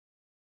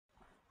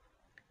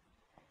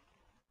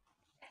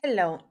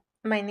Hello,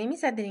 my name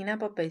is Adelina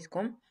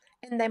Popescu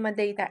and I'm a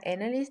data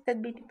analyst at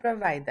BT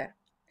Provider.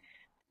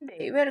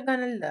 Today we're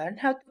going to learn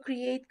how to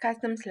create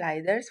custom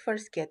sliders for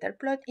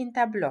Scatterplot in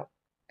Tableau.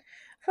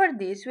 For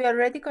this, we are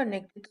already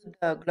connected to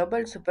the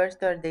global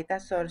superstore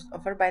data source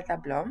offered by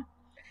Tableau.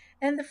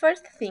 And the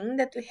first thing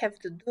that we have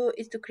to do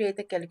is to create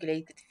a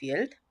calculated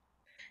field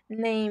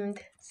named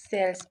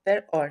sales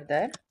per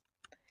order.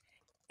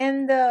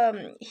 And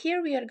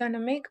here we are going to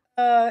make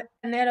an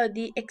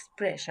LOD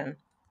expression,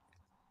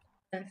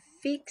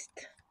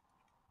 fixed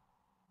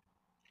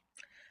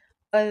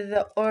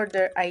the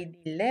order ID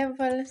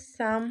level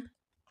sum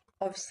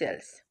of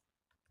cells.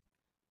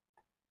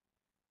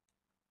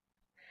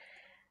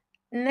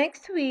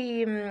 Next,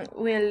 we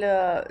will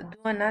do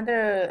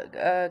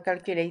another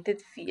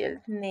calculated field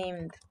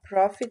named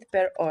profit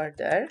per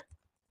order.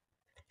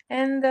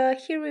 And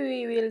here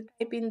we will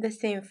type in the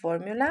same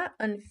formula,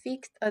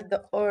 unfixed at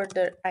the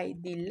order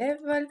ID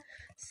level,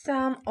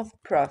 sum of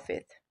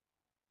profit.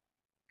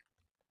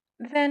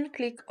 Then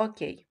click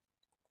OK.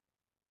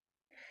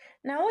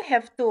 Now we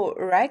have to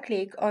right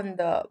click on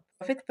the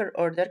profit per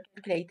order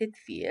calculated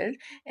field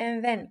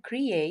and then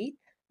create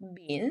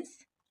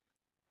bins.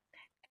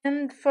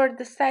 And for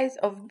the size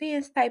of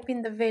bins, type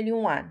in the value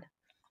 1.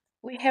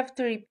 We have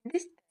to repeat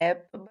this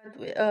step,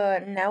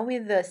 but now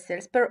with the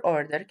sales per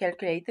order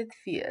calculated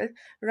field,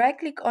 right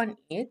click on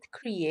it,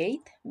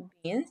 create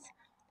bins,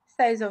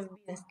 size of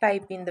bins,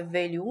 type in the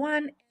value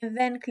 1, and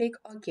then click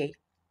OK.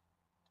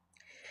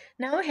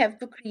 Now we have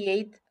to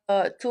create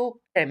two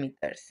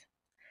parameters.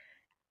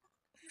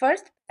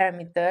 First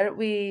parameter,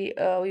 we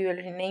will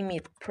rename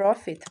it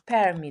profit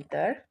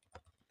parameter.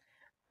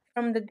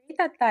 From the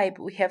data type,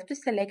 we have to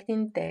select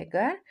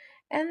integer,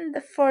 and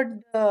for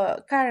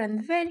the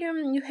current value,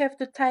 you have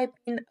to type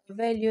in a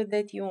value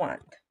that you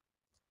want.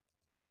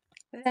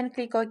 Then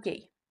click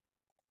OK.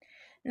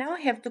 Now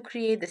we have to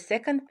create the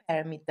second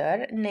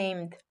parameter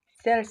named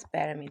sales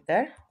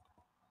parameter.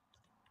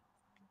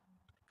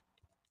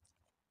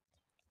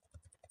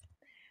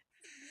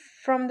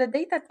 From the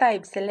data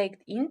type,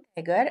 select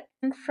integer,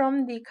 and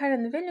from the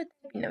current value,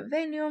 type in a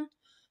value,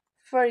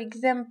 for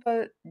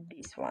example,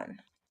 this one.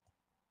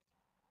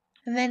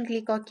 Then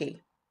click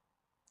OK.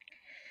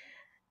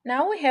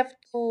 Now we have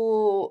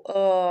to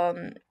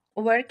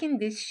work in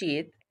this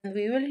sheet, and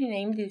we will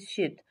rename this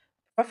sheet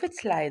profit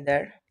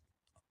slider.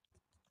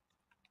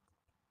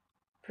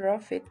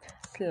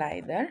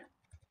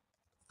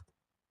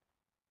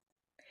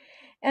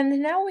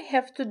 And now we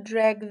have to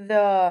drag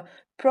the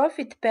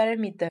profit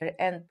parameter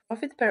and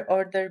profit per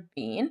order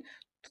bin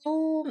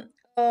to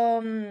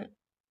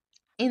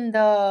in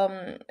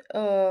the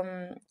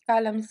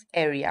columns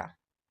area,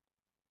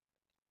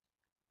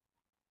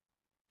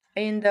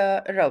 in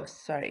the rows,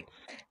 sorry.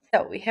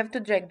 So we have to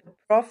drag the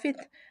profit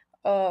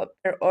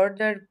per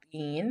order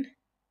bin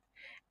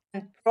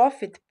and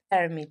profit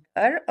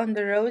parameter on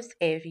the rows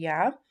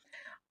area.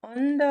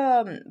 On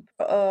the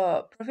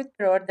profit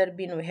per order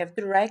bin, we have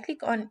to right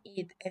click on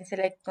it and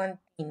select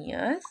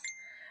continuous.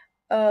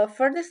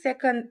 For the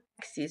second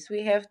axis,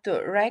 we have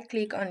to right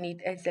click on it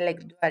and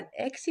select dual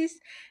axis,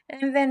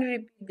 and then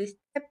repeat this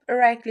step,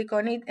 right click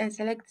on it and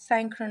select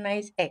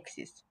synchronize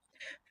axis.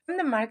 From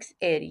the marks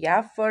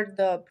area, for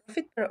the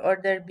profit per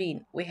order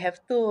bin, we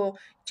have to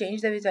change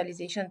the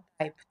visualization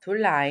type to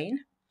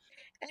line,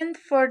 and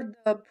for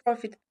the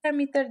profit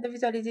parameter, the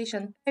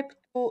visualization type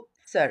to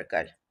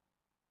circle.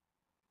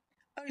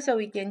 Also,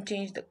 we can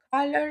change the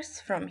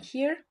colors from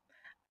here.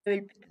 I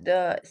will put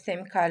the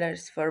same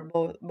colors for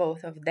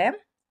both of them.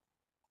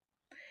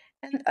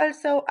 And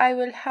also I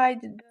will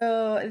hide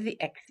the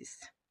axis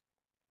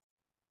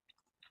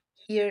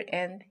here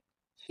and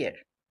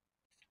here.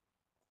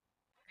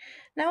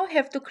 Now I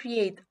have to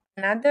create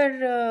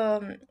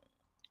another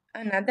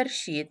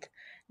sheet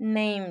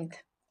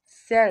named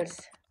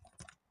sales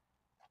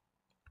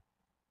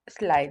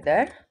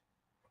slider,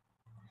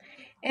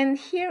 and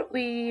here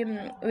we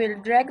will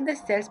drag the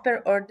sales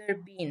per order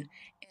bin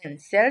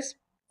and sales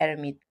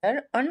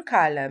parameter on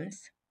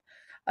columns.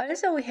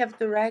 Also, we have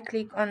to right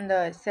click on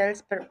the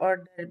sales per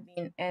order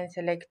bin and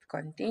select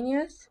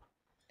continuous.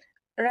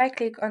 Right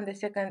click on the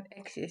second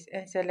axis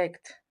and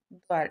select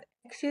dual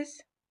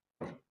axis,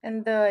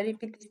 and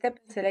repeat the step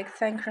and select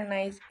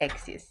synchronize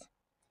axis.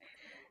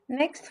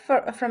 Next,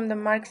 from the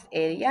marks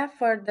area,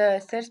 for the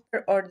sales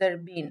per order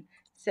bin,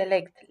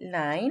 select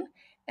line,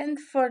 and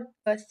for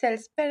the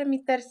sales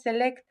parameter,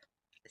 select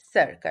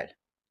circle.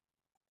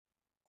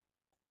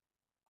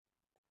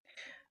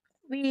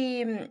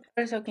 We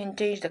also can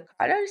change the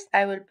colors.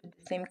 I will put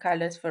the same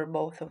colors for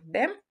both of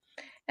them,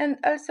 and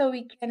also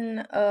we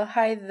can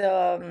hide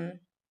the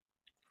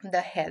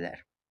header.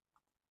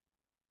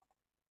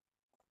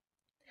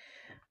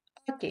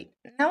 Okay,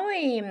 now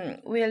we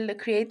will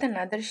create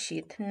another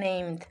sheet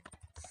named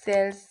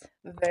sales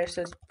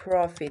versus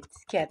profit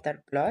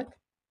scatterplot.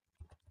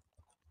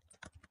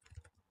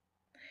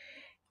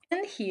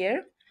 And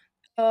here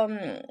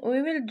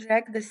we will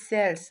drag the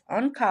sales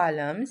on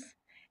columns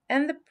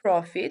and the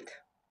profit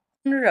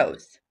on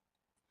rows.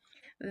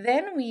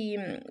 Then we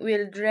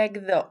will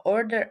drag the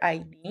order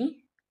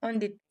ID on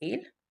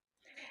detail.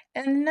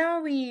 And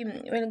now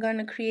we're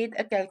gonna create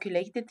a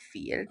calculated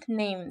field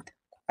named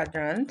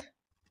quadrant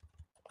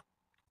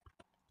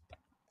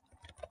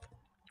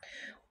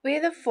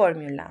with a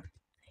formula.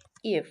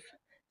 If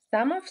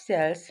sum of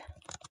cells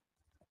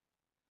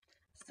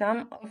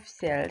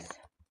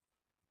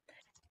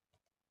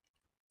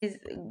is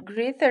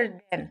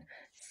greater than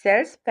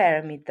cells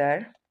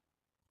parameter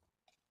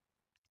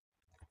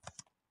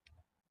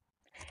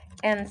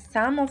and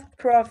sum of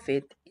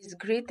profit is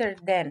greater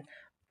than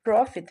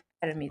profit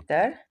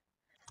parameter,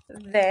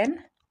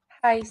 then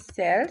high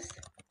sales,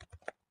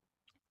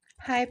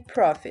 high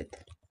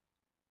profit.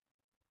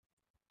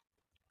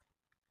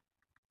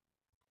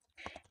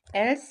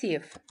 Else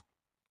if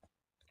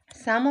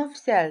sum of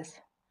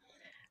sales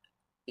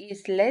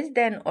is less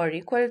than or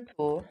equal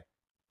to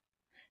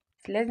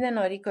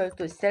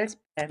sales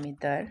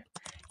parameter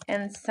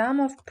and sum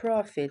of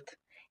profit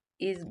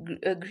is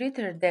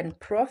greater than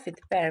profit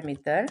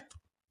parameter,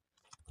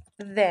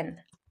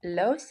 then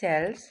low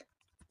sales,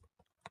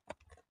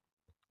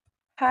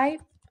 high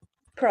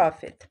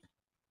profit.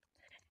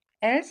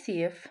 Else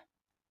if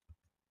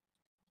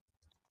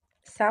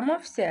sum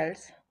of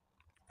sales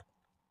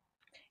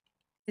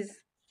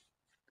is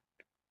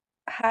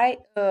high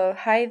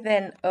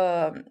than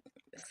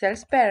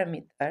sales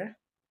parameter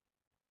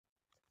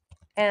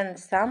and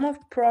sum of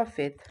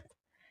profit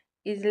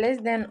is less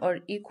than or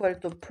equal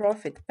to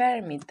profit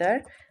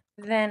parameter,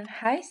 then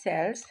high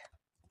sales,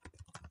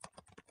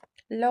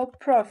 low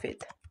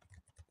profit.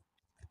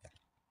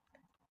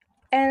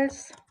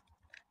 Else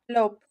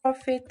low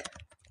profit,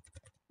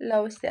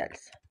 low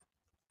sales.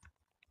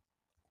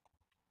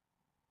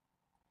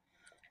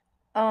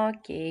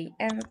 Okay,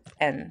 and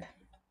end.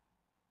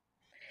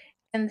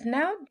 And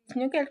now this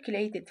new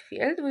calculated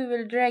field we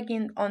will drag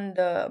in on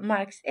the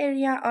marks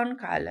area on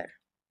color.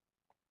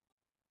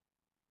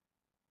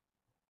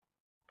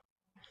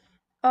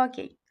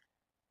 Okay,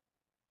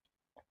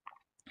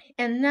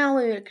 and now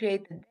we will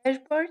create a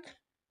dashboard.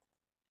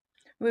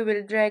 We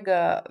will drag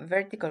a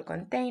vertical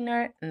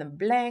container and a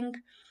blank,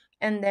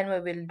 and then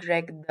we will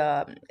drag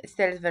the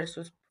sales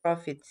versus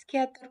profit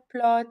scatter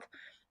plot.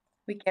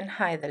 We can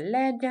hide the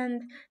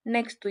legend.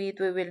 Next to it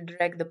we will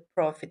drag the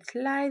profit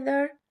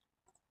slider.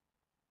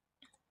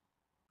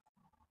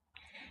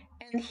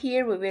 And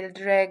here we will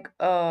drag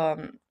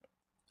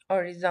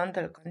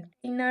horizontal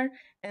container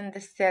and the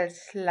sales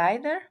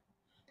slider.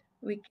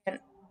 We can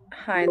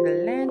hide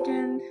the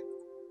legend,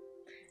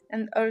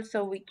 and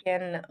also we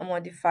can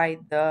modify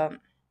the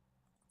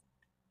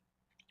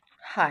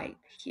height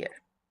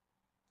here,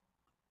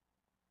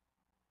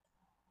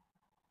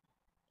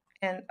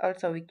 and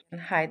also we can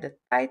hide the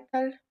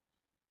title,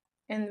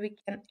 and we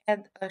can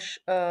add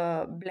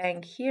a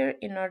blank here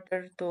in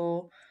order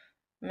to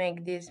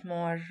make this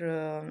more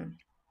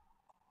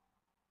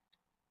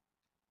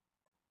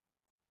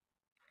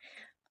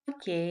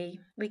okay.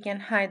 We can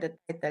hide the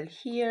title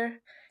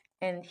here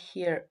and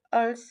here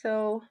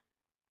also.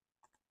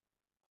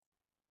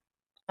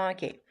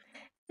 Okay,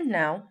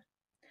 now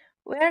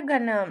we're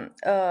gonna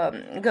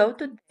go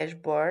to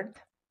dashboard,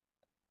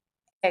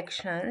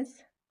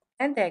 actions,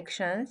 and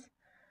actions,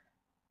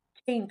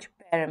 change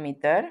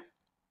parameter.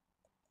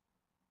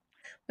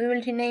 We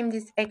will rename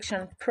this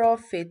action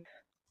profit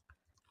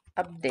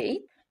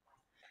update.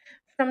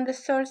 From the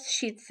source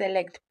sheet,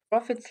 select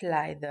profit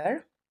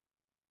slider,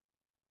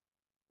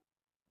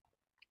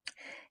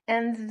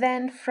 and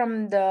then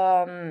from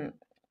the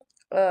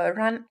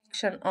run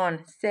action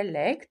on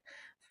select,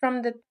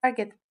 from the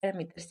target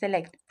parameter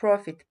select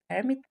profit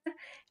parameter,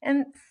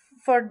 and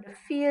for the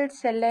field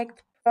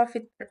select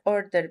profit per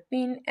order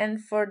bin,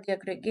 and for the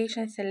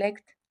aggregation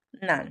select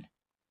none.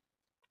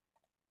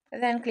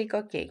 Then click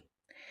OK.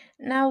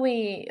 Now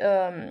we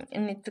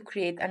need to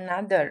create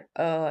another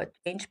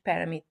change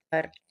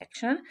parameter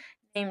action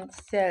named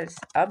sales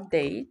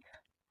update.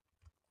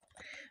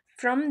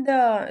 From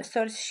the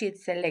source sheet,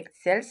 select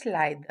cell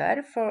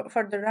slider.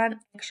 For the run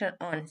action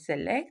on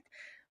select.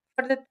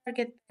 For the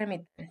target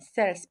parameter,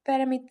 sales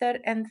parameter,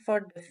 and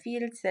for the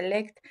field,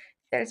 select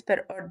sales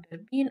per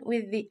order bin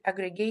with the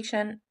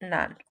aggregation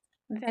none.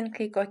 Then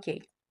click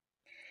OK.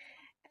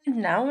 And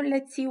now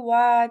let's see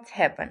what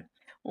happened.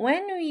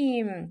 When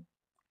we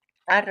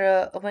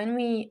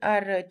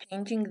are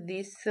changing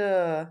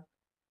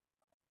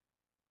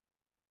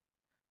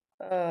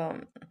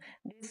um,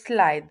 these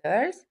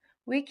sliders,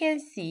 we can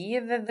see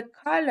that the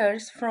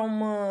colors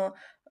from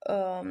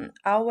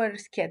our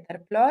scatter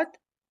plot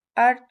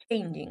are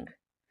changing,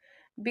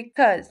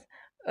 because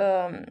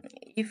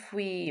if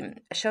we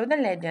show the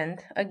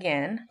legend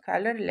again,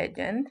 color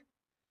legend,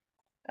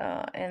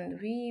 and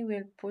we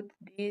will put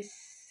this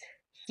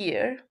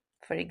here,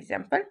 for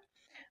example,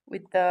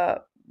 with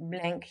the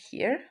blank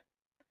here,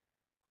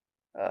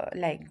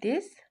 like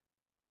this,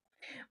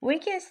 we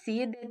can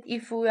see that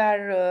if we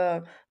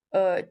are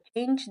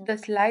change the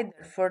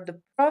slider for the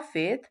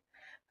profit,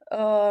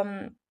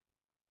 um,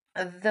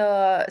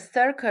 the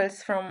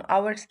circles from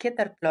our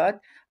scatter plot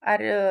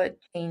are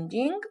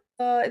changing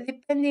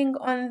depending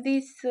on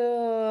these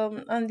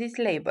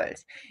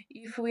labels.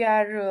 If we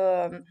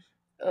are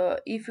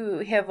if you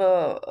have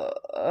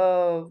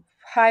a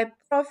high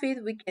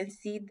profit, we can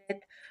see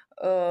that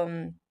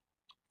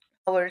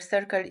our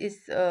circle is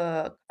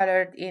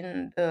colored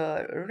in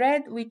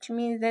red, which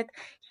means that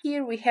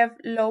here we have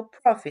low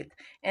profit.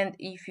 And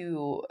if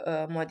you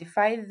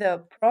modify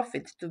the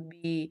profit to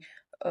be,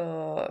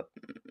 I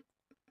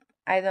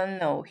don't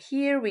know,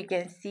 here we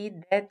can see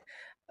that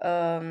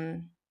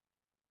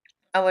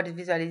our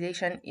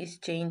visualization is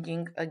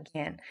changing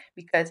again,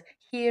 because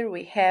here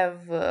we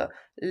have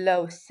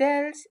low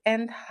sales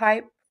and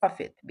high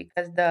profit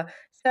because the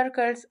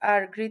circles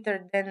are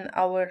greater than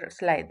our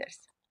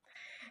sliders.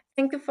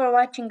 Thank you for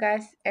watching,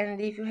 guys,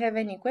 and if you have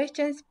any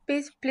questions,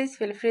 please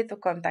feel free to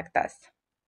contact us.